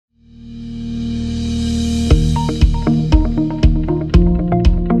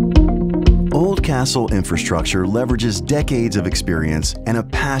Oldcastle Infrastructure leverages decades of experience and a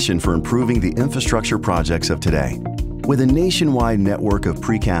passion for improving the infrastructure projects of today. With a nationwide network of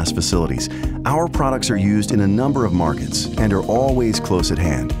precast facilities, our products are used in a number of markets and are always close at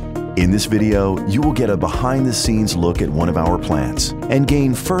hand. In this video, you will get a behind-the-scenes look at one of our plants and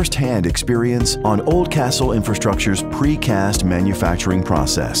gain first-hand experience on Oldcastle Infrastructure's precast manufacturing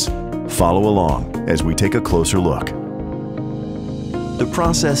process. Follow along as we take a closer look. The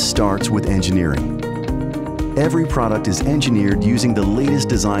process starts with engineering. Every product is engineered using the latest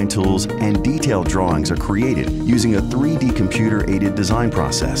design tools, and detailed drawings are created using a 3D computer-aided design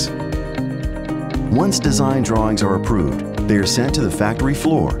process. Once design drawings are approved, they are sent to the factory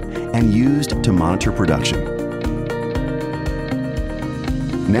floor and used to monitor production.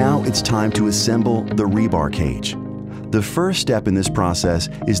 Now it's time to assemble the rebar cage. The first step in this process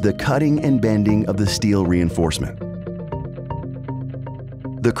is the cutting and bending of the steel reinforcement.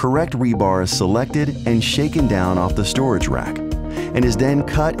 The correct rebar is selected and shaken down off the storage rack and is then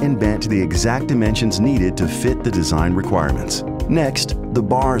cut and bent to the exact dimensions needed to fit the design requirements. Next, the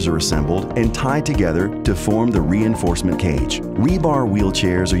bars are assembled and tied together to form the reinforcement cage. Rebar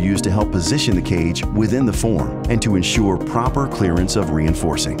wheelchairs are used to help position the cage within the form and to ensure proper clearance of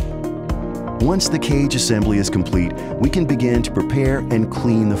reinforcing. Once the cage assembly is complete, we can begin to prepare and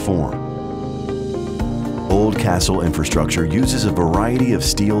clean the form. Oldcastle Infrastructure uses a variety of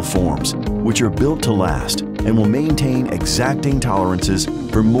steel forms, which are built to last and will maintain exacting tolerances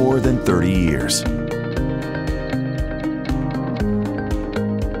for more than 30 years.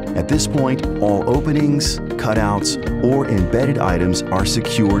 At this point, all openings, cutouts, or embedded items are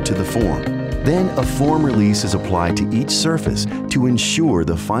secured to the form. Then a form release is applied to each surface to ensure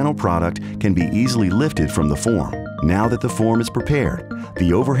the final product can be easily lifted from the form. Now that the form is prepared,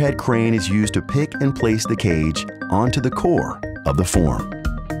 the overhead crane is used to pick and place the cage onto the core of the form.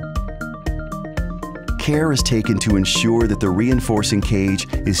 Care is taken to ensure that the reinforcing cage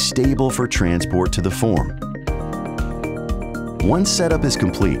is stable for transport to the form. Once setup is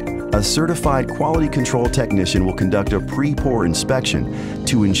complete, a certified quality control technician will conduct a pre-pour inspection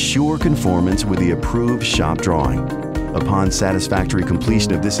to ensure conformance with the approved shop drawing. Upon satisfactory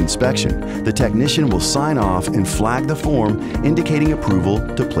completion of this inspection, the technician will sign off and flag the form, indicating approval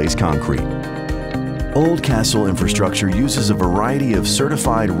to place concrete. Oldcastle Infrastructure uses a variety of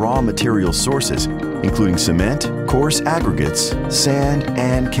certified raw material sources, including cement, coarse aggregates, sand,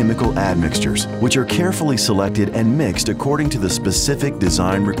 and chemical admixtures, which are carefully selected and mixed according to the specific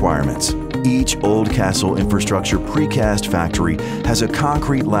design requirements. Each Oldcastle Infrastructure precast factory has a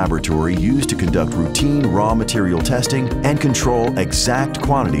concrete laboratory used to conduct routine raw material testing and control exact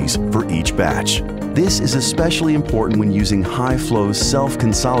quantities for each batch. This is especially important when using high-flow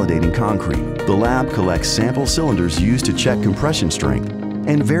self-consolidating concrete. The lab collects sample cylinders used to check compression strength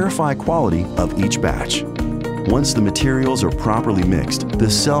and verify quality of each batch. Once the materials are properly mixed, the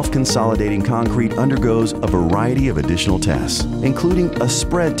self-consolidating concrete undergoes a variety of additional tests, including a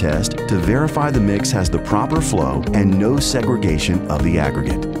spread test to verify the mix has the proper flow and no segregation of the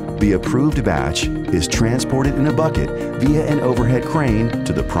aggregate. The approved batch is transported in a bucket via an overhead crane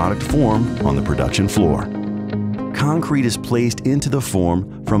to the product form on the production floor. Concrete is placed into the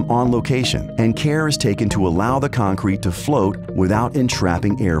form from on location, and care is taken to allow the concrete to float without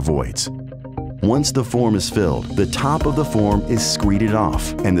entrapping air voids. Once the form is filled, the top of the form is screeded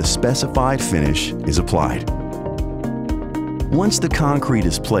off and the specified finish is applied. Once the concrete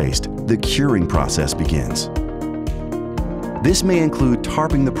is placed, the curing process begins. This may include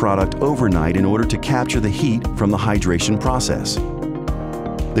tarping the product overnight in order to capture the heat from the hydration process.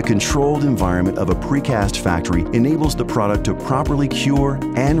 The controlled environment of a precast factory enables the product to properly cure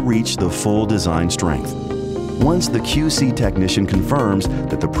and reach the full design strength. Once the QC technician confirms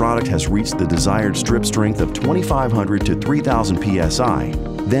that the product has reached the desired strip strength of 2,500 to 3,000 psi,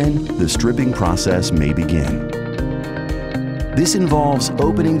 then the stripping process may begin. This involves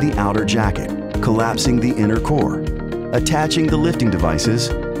opening the outer jacket, collapsing the inner core, attaching the lifting devices,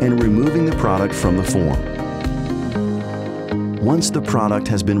 and removing the product from the form. Once the product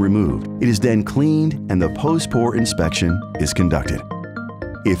has been removed, it is then cleaned and the post-pour inspection is conducted.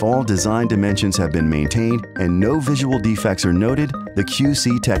 If all design dimensions have been maintained and no visual defects are noted, the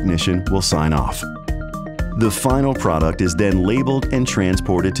QC technician will sign off. The final product is then labeled and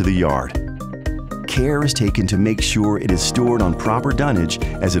transported to the yard. Care is taken to make sure it is stored on proper dunnage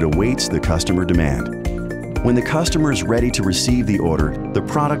as it awaits the customer demand. When the customer is ready to receive the order, the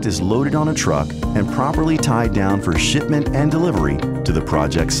product is loaded on a truck and properly tied down for shipment and delivery to the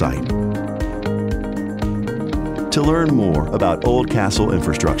project site. To learn more about Oldcastle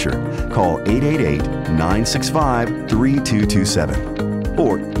Infrastructure, call 888-965-3227.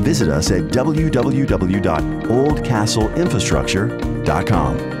 or visit us at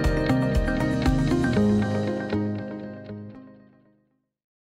www.oldcastleinfrastructure.com.